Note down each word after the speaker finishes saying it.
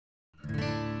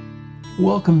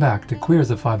Welcome back to Queer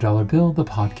as a $5 Bill, the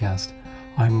podcast.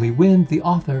 I'm Lee Wynn, the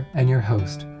author and your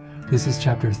host. This is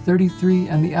chapter 33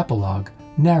 and the epilogue,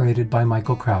 narrated by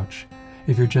Michael Crouch.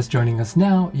 If you're just joining us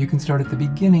now, you can start at the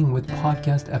beginning with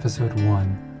podcast episode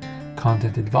 1.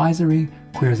 Content advisory: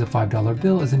 Queer as a $5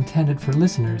 Bill is intended for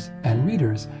listeners and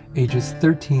readers ages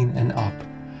 13 and up.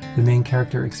 The main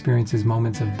character experiences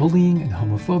moments of bullying and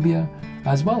homophobia,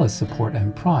 as well as support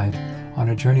and pride, on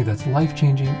a journey that's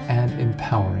life-changing and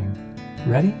empowering.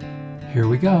 Ready? Here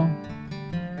we go.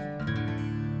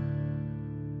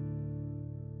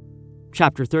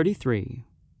 Chapter 33.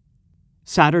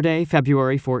 Saturday,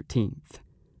 February 14th.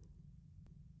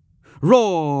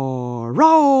 Roar!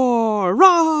 Roar!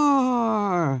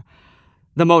 Roar!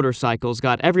 The motorcycles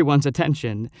got everyone's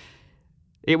attention.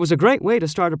 It was a great way to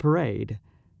start a parade.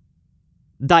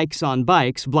 Dykes on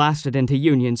bikes blasted into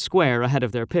Union Square ahead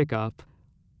of their pickup.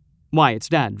 Wyatt's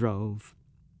dad drove.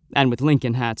 And with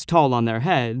Lincoln hats tall on their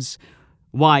heads,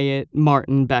 Wyatt,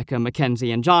 Martin, Becca,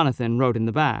 Mackenzie, and Jonathan rode in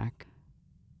the back.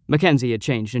 Mackenzie had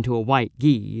changed into a white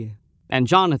gi, and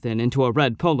Jonathan into a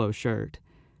red polo shirt.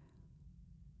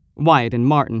 Wyatt and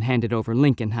Martin handed over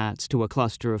Lincoln hats to a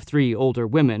cluster of 3 older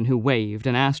women who waved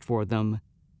and asked for them.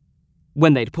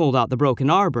 When they'd pulled out the broken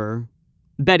arbor,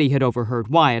 Betty had overheard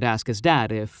Wyatt ask his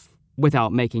dad if,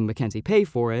 without making Mackenzie pay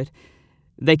for it,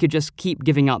 they could just keep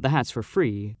giving out the hats for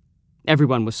free.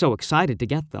 Everyone was so excited to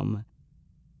get them.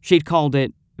 She'd called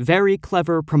it very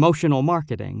clever promotional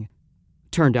marketing.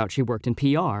 Turned out she worked in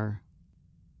PR.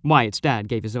 Wyatt's dad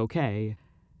gave his okay.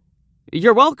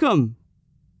 "You're welcome!"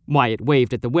 Wyatt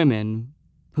waved at the women,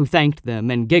 who thanked them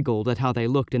and giggled at how they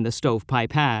looked in the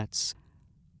stovepipe hats.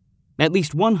 At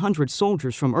least 100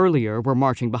 soldiers from earlier were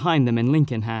marching behind them in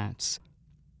Lincoln hats.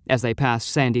 As they passed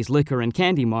Sandy's Liquor and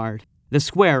Candy Mart, the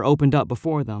square opened up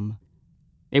before them.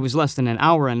 It was less than an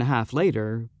hour and a half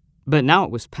later, but now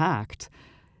it was packed,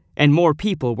 and more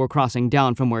people were crossing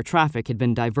down from where traffic had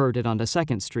been diverted onto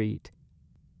 2nd Street.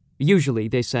 Usually,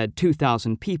 they said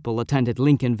 2,000 people attended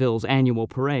Lincolnville's annual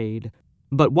parade,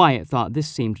 but Wyatt thought this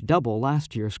seemed double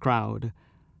last year's crowd.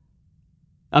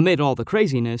 Amid all the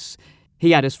craziness,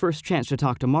 he had his first chance to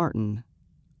talk to Martin.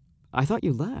 "I thought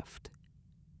you left."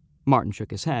 Martin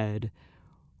shook his head.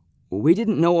 "We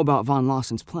didn't know about Von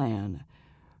Lawson's plan.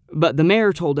 But the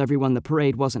mayor told everyone the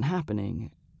parade wasn't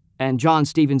happening, and John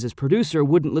Stevens' producer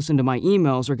wouldn't listen to my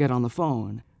emails or get on the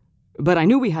phone. But I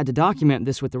knew we had to document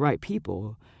this with the right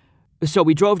people. So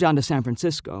we drove down to San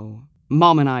Francisco.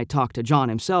 Mom and I talked to John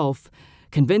himself,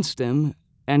 convinced him,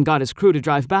 and got his crew to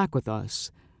drive back with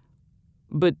us.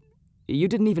 But you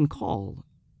didn't even call,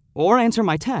 or answer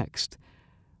my text.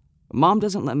 Mom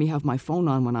doesn't let me have my phone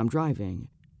on when I'm driving.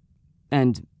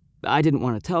 And I didn't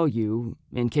want to tell you,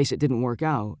 in case it didn't work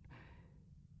out.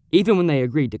 Even when they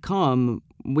agreed to come,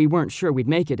 we weren't sure we'd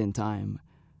make it in time."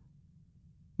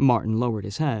 Martin lowered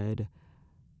his head.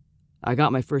 "I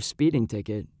got my first speeding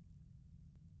ticket."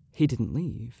 He didn't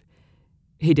leave.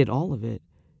 He did all of it,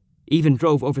 even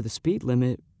drove over the speed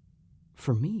limit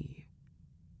for me.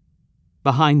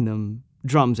 Behind them,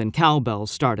 drums and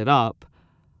cowbells started up.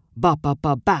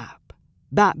 Bop-bop-bop-bap,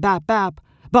 bap-bap-bap,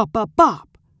 bop-bop-bop.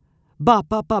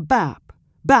 Bop-bop-bop-bap,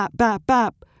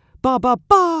 bap-bap-bap,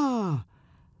 ba-ba-ba!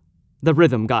 The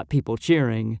rhythm got people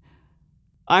cheering.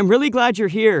 "I'm really glad you're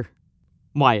here,"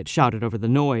 Wyatt shouted over the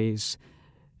noise.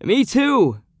 "Me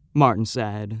too," Martin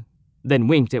said, then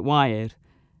winked at Wyatt.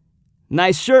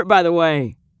 "Nice shirt, by the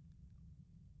way."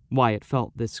 Wyatt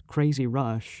felt this crazy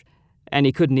rush, and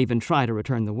he couldn't even try to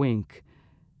return the wink.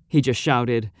 He just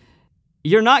shouted,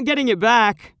 "You're not getting it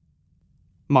back!"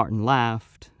 Martin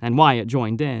laughed, and Wyatt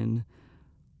joined in.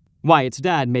 Wyatt's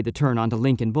dad made the turn onto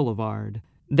Lincoln Boulevard.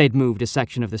 They'd moved a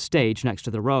section of the stage next to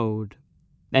the road,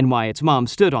 and Wyatt's mom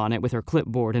stood on it with her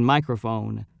clipboard and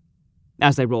microphone.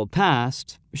 As they rolled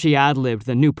past, she ad-libbed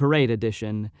the new parade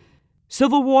edition.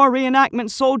 "Civil War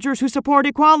reenactment soldiers who support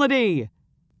equality!"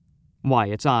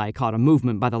 Wyatt's eye caught a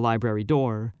movement by the library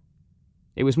door.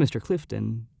 It was Mr.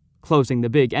 Clifton, closing the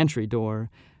big entry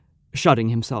door, shutting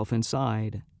himself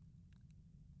inside.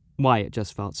 Wyatt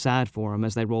just felt sad for him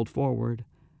as they rolled forward.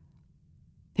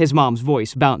 His mom's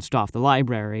voice bounced off the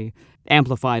library,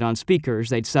 amplified on speakers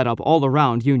they'd set up all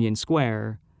around Union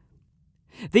Square.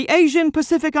 "The Asian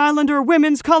Pacific Islander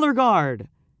Women's Color Guard!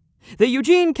 The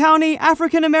Eugene County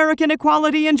African American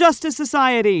Equality and Justice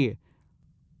Society!"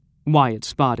 Wyatt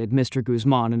spotted Mr.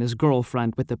 Guzman and his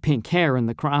girlfriend with the pink hair in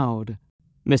the crowd.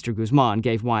 Mr. Guzman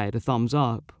gave Wyatt a thumbs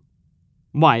up.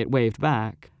 Wyatt waved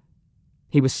back.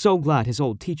 He was so glad his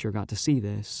old teacher got to see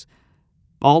this.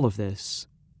 All of this.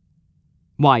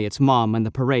 Wyatt's mom and the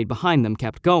parade behind them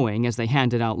kept going as they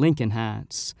handed out Lincoln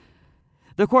hats.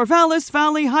 the Corvallis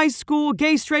Valley High School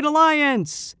Gay Straight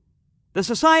Alliance, the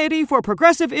Society for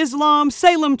Progressive Islam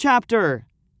Salem Chapter.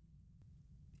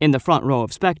 In the front row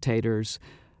of spectators,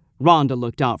 Rhonda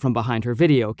looked out from behind her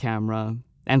video camera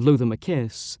and blew them a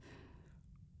kiss.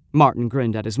 Martin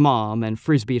grinned at his mom and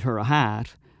frisbeed her a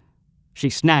hat. She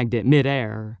snagged it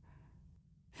mid-air.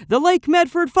 The Lake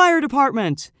Medford Fire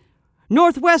Department!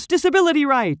 Northwest Disability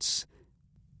Rights!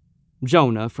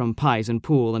 Jonah from Pies and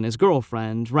Pool and his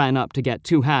girlfriend ran up to get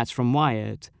 2 hats from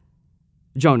Wyatt.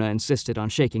 Jonah insisted on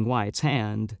shaking Wyatt's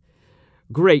hand.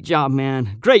 "Great job,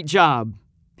 man. Great job,"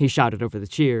 he shouted over the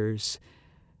cheers.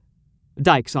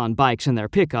 Dykes on bikes in their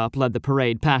pickup led the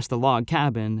parade past the log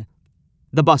cabin.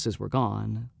 The buses were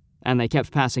gone, and they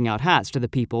kept passing out hats to the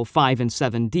people 5 and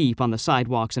 7 deep on the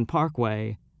sidewalks and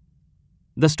Parkway.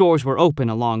 The stores were open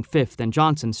along 5th and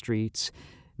Johnson Streets,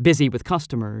 busy with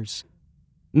customers.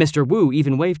 Mr. Wu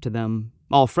even waved to them,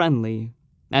 all friendly,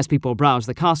 as people browsed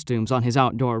the costumes on his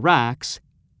outdoor racks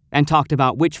and talked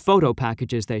about which photo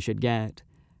packages they should get.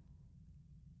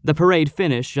 The parade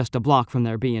finished just a block from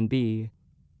their B&B.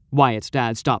 Wyatt's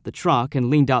dad stopped the truck and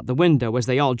leaned out the window as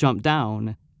they all jumped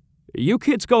down. "You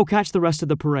kids go catch the rest of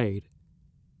the parade."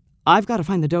 "I've got to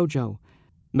find the dojo."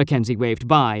 Mackenzie waved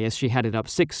by as she headed up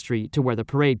 6th Street to where the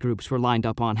parade groups were lined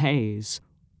up on Hayes.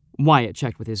 Wyatt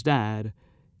checked with his dad.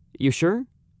 "You sure?"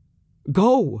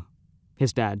 "Go,"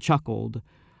 his dad chuckled.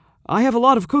 "I have a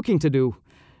lot of cooking to do.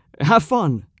 Have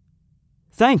fun."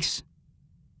 "Thanks."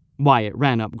 Wyatt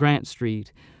ran up Grant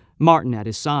Street, Martin at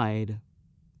his side.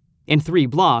 In 3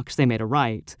 blocks, they made a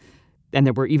right, and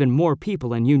there were even more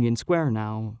people in Union Square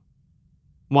now.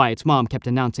 Wyatt's mom kept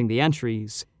announcing the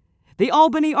entries. The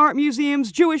Albany Art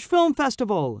Museum's Jewish Film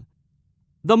Festival.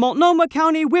 The Multnomah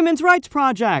County Women's Rights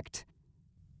Project.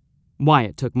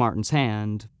 Wyatt took Martin's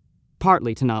hand,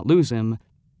 partly to not lose him,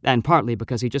 and partly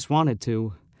because he just wanted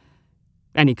to.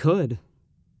 And he could.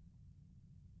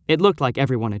 It looked like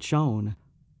everyone had shown.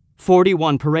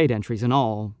 41 parade entries in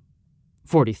all.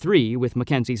 43 with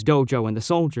Mackenzie's dojo and the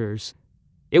soldiers.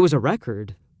 It was a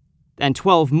record, and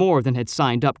 12 more than had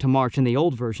signed up to march in the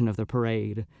old version of the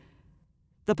parade.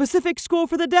 The Pacific School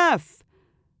for the Deaf.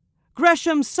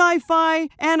 Gresham's Sci-Fi,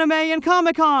 Anime, and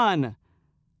Comic-Con.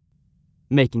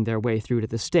 Making their way through to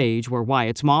the stage where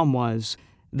Wyatt's mom was,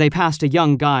 they passed a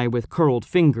young guy with curled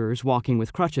fingers walking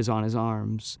with crutches on his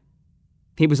arms.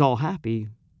 He was all happy,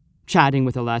 chatting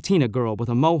with a Latina girl with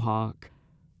a mohawk.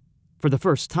 For the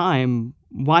first time,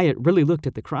 Wyatt really looked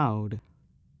at the crowd.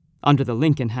 Under the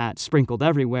Lincoln hats sprinkled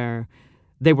everywhere,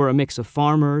 they were a mix of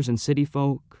farmers and city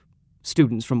folk,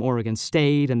 students from Oregon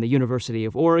State and the University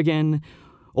of Oregon,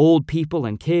 old people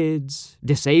and kids,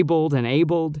 disabled and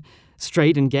abled,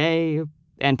 straight and gay,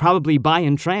 and probably bi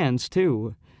and trans,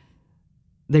 too.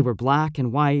 They were black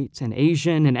and white and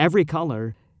Asian and every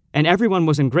color, and everyone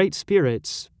was in great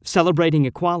spirits, celebrating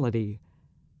equality.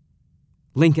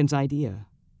 Lincoln's idea.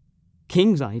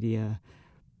 King's idea.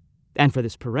 And for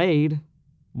this parade,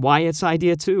 Wyatt's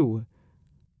idea, too.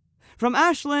 From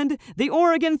Ashland, the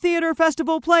Oregon Theater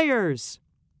Festival Players.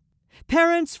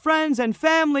 Parents, friends, and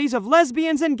families of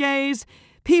lesbians and gays,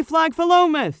 P-Flag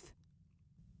Philomath.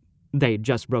 They'd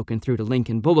just broken through to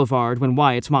Lincoln Boulevard when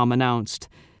Wyatt's mom announced,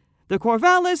 the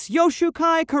Corvallis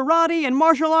Yoshukai Karate and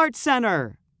Martial Arts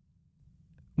Center.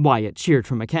 Wyatt cheered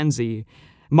for Mackenzie,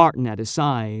 Martin at his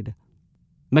side.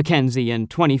 Mackenzie and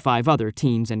 25 other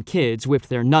teens and kids whipped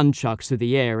their nunchucks through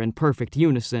the air in perfect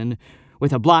unison,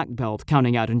 with a black belt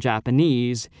counting out in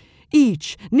Japanese,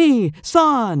 Ich, ni,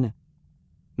 san.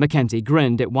 Mackenzie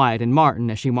grinned at Wyatt and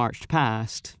Martin as she marched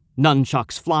past,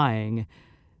 nunchucks flying.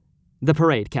 The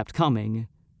parade kept coming.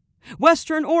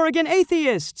 Western Oregon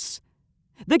Atheists!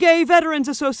 The Gay Veterans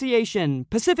Association,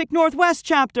 Pacific Northwest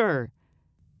Chapter!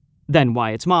 Then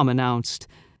Wyatt's mom announced,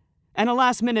 and a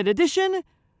last-minute addition,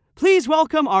 please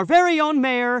welcome our very own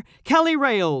mayor, Kelly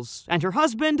Rails, and her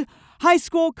husband, high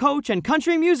school coach and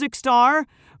country music star,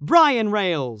 Brian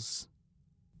Rails.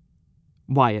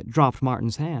 Wyatt dropped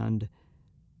Martin's hand.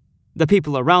 The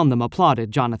people around them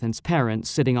applauded Jonathan's parents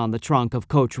sitting on the trunk of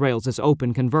Coach Rails's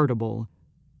open convertible.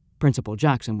 Principal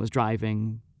Jackson was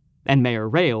driving, and Mayor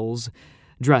Rails,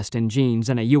 dressed in jeans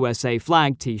and a USA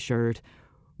flag t-shirt,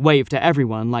 waved to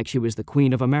everyone like she was the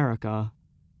Queen of America.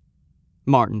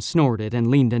 Martin snorted and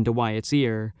leaned into Wyatt's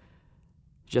ear.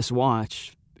 Just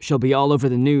watch. She'll be all over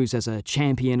the news as a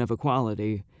champion of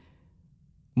equality.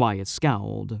 Wyatt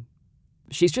scowled.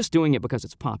 She's just doing it because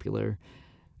it's popular,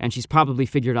 and she's probably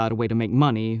figured out a way to make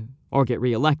money or get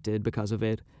reelected because of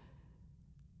it.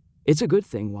 It's a good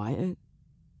thing, Wyatt.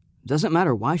 Doesn't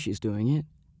matter why she's doing it.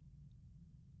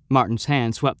 Martin's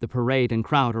hand swept the parade and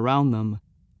crowd around them.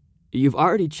 You've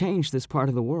already changed this part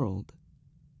of the world.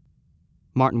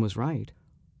 Martin was right.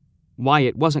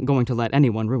 Wyatt wasn't going to let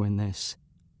anyone ruin this.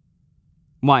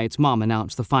 Wyatt's mom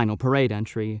announced the final parade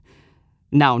entry,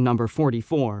 now number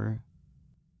 44.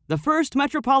 The First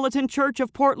Metropolitan Church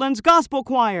of Portland's Gospel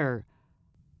Choir!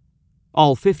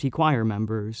 All 50 choir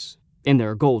members, in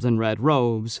their golden red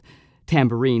robes,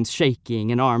 tambourines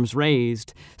shaking and arms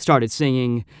raised, started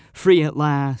singing, "Free at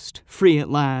last, free at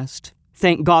last,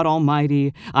 thank God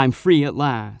Almighty, I'm free at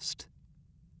last."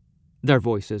 Their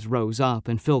voices rose up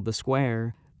and filled the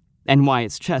square, and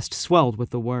Wyatt's chest swelled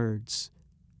with the words.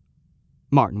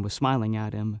 Martin was smiling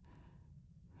at him.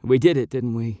 "We did it,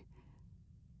 didn't we?"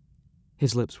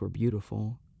 His lips were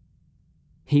beautiful.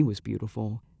 He was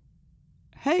beautiful.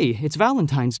 "Hey, it's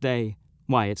Valentine's Day,"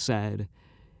 Wyatt said.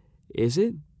 "Is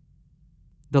it?"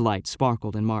 The light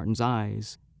sparkled in Martin's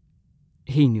eyes.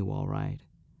 He knew all right.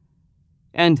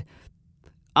 "And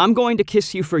I'm going to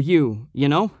kiss you for you, you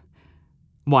know?"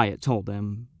 Wyatt told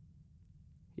him.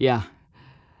 "Yeah,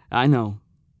 I know,"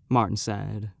 Martin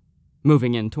said,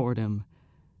 moving in toward him.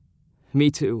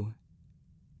 "Me too."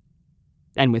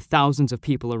 And with thousands of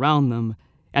people around them,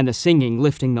 and the singing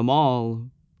lifting them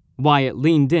all, Wyatt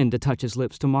leaned in to touch his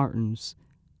lips to Martin's.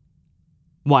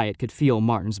 Wyatt could feel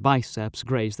Martin's biceps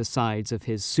graze the sides of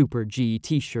his Super G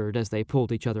t-shirt as they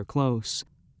pulled each other close.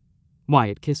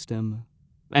 Wyatt kissed him,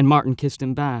 and Martin kissed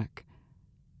him back.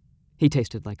 He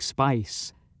tasted like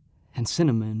spice and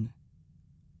cinnamon.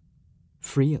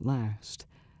 Free at last.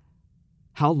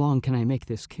 How long can I make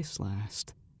this kiss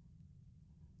last?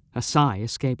 A sigh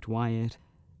escaped Wyatt,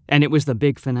 and it was the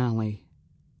big finale.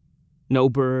 No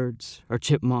birds, or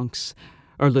chipmunks,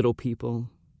 or little people,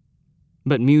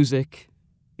 but music,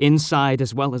 inside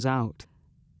as well as out,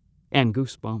 and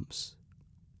goosebumps,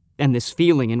 and this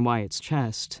feeling in Wyatt's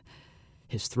chest,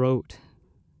 his throat,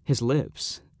 his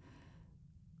lips,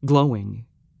 glowing.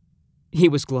 He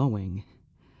was glowing.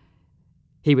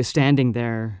 He was standing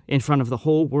there in front of the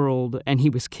whole world, and he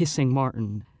was kissing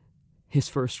Martin, his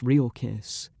first real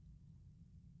kiss.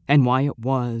 And Wyatt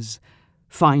was,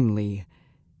 finally,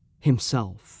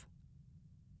 himself.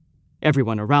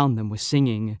 Everyone around them was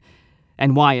singing,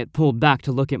 and Wyatt pulled back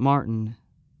to look at Martin.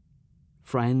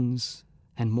 Friends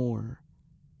and more.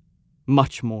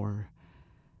 Much more.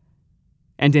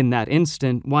 And in that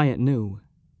instant, Wyatt knew.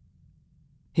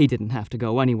 He didn't have to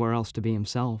go anywhere else to be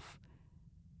himself.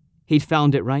 He'd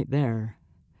found it right there.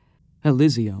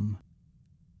 Elysium.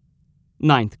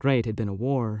 9th grade had been a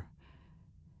war,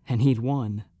 and he'd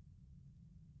won.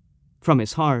 From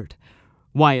his heart,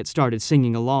 Wyatt started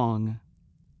singing along.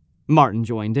 Martin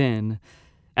joined in,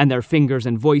 and their fingers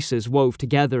and voices wove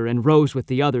together and rose with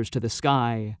the others to the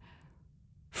sky.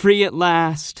 Free at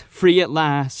last,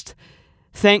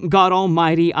 thank God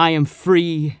Almighty, I am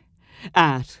free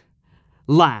at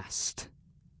last.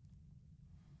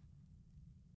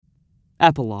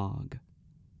 Epilogue.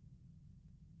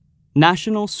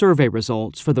 National survey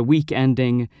results for the week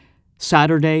ending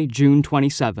Saturday, June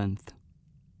 27th.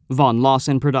 Von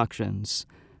Lawson Productions.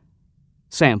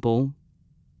 Sample: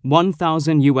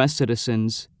 1,000 U.S.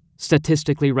 citizens,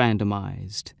 statistically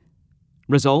randomized.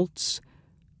 Results: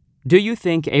 do you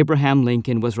think Abraham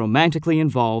Lincoln was romantically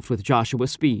involved with Joshua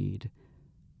Speed?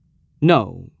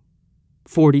 No,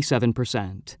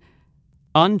 47%.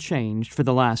 Unchanged for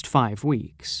the last 5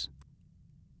 weeks.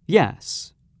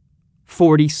 Yes,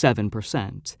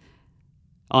 47%.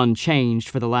 Unchanged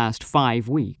for the last 5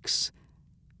 weeks.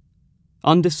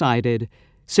 Undecided,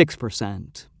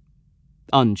 6%.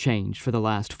 Unchanged for the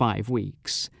last 5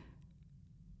 weeks.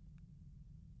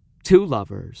 Two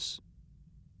Lovers.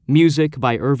 Music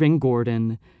by Irving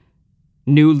Gordon.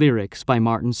 New lyrics by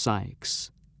Martin Sykes.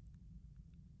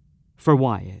 For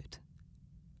Wyatt.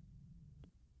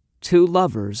 Two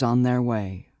lovers on their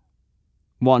way.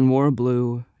 One wore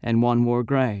blue and one wore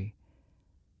gray.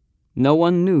 No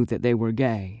one knew that they were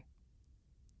gay.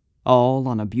 All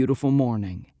on a beautiful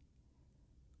morning.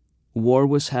 War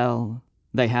was hell,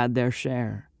 they had their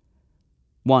share.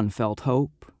 One felt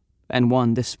hope, and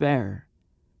one despair.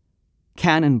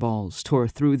 Cannonballs tore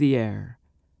through the air.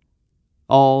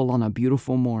 All on a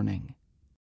beautiful morning.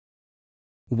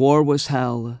 War was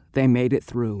hell, they made it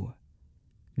through.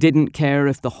 Didn't care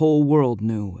if the whole world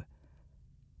knew.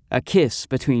 A kiss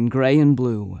between gray and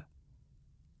blue.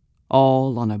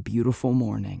 All on a beautiful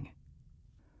morning.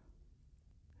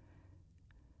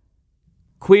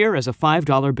 Queer as a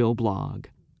 $5 Bill blog.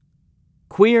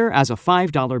 Queer as a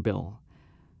 $5 Bill.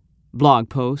 Blog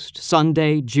post,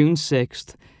 Sunday, June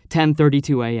 6th,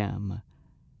 10:32 a.m.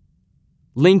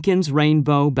 Lincoln's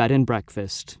Rainbow Bed and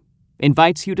Breakfast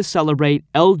invites you to celebrate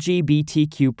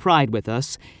LGBTQ Pride with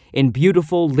us in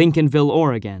beautiful Lincolnville,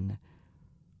 Oregon,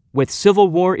 with Civil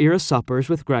War-era suppers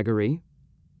with Gregory,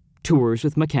 tours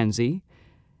with Mackenzie,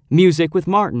 music with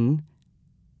Martin,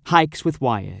 hikes with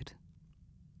Wyatt.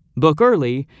 Book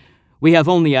early. We have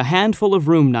only a handful of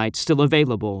room nights still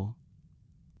available.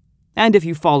 And if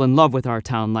you fall in love with our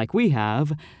town like we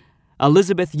have,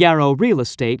 Elizabeth Yarrow Real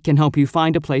Estate can help you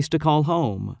find a place to call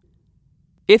home.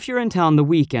 If you're in town the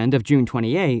weekend of June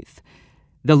 28th,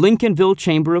 the Lincolnville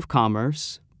Chamber of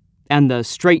Commerce and the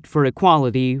Straight for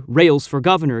Equality, Rails for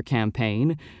Governor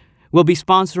campaign will be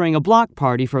sponsoring a block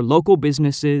party for local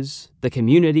businesses, the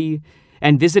community,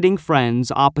 and visiting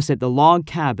friends opposite the log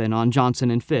cabin on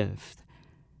Johnson and Fifth.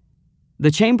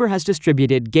 The Chamber has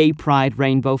distributed Gay Pride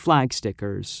rainbow flag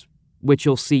stickers, which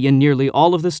you'll see in nearly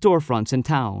all of the storefronts in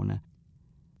town.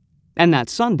 And that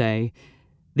Sunday,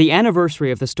 the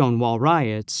anniversary of the Stonewall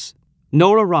riots,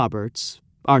 Nora Roberts,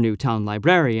 our new town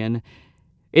librarian,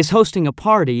 is hosting a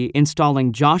party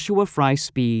installing Joshua Fry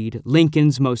Speed,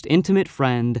 Lincoln's most intimate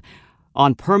friend,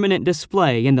 on permanent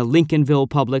display in the Lincolnville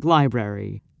Public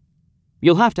Library.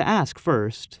 You'll have to ask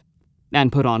first,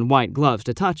 and put on white gloves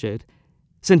to touch it,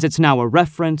 since it's now a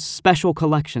reference special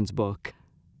collections book.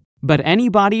 But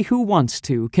anybody who wants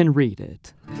to can read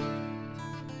it.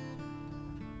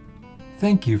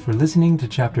 Thank you for listening to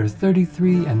Chapter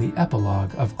 33 and the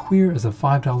Epilogue of Queer as a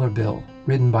 $5 Bill,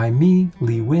 written by me,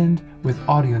 Lee Wind, with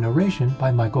audio narration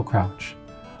by Michael Crouch.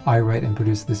 I write and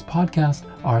produce this podcast,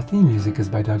 our theme music is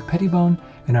by Doug Pettibone,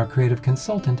 and our creative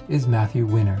consultant is Matthew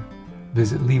Winner.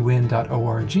 Visit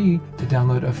leewind.org to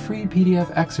download a free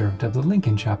PDF excerpt of the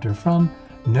Lincoln chapter from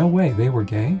No Way They Were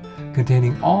Gay,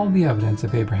 containing all the evidence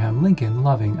of Abraham Lincoln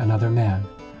loving another man.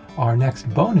 Our next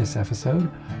bonus episode,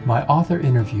 my author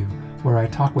interview, where I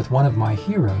talk with one of my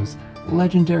heroes,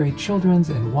 legendary children's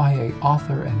and YA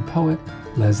author and poet,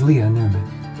 Leslia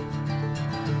Newman.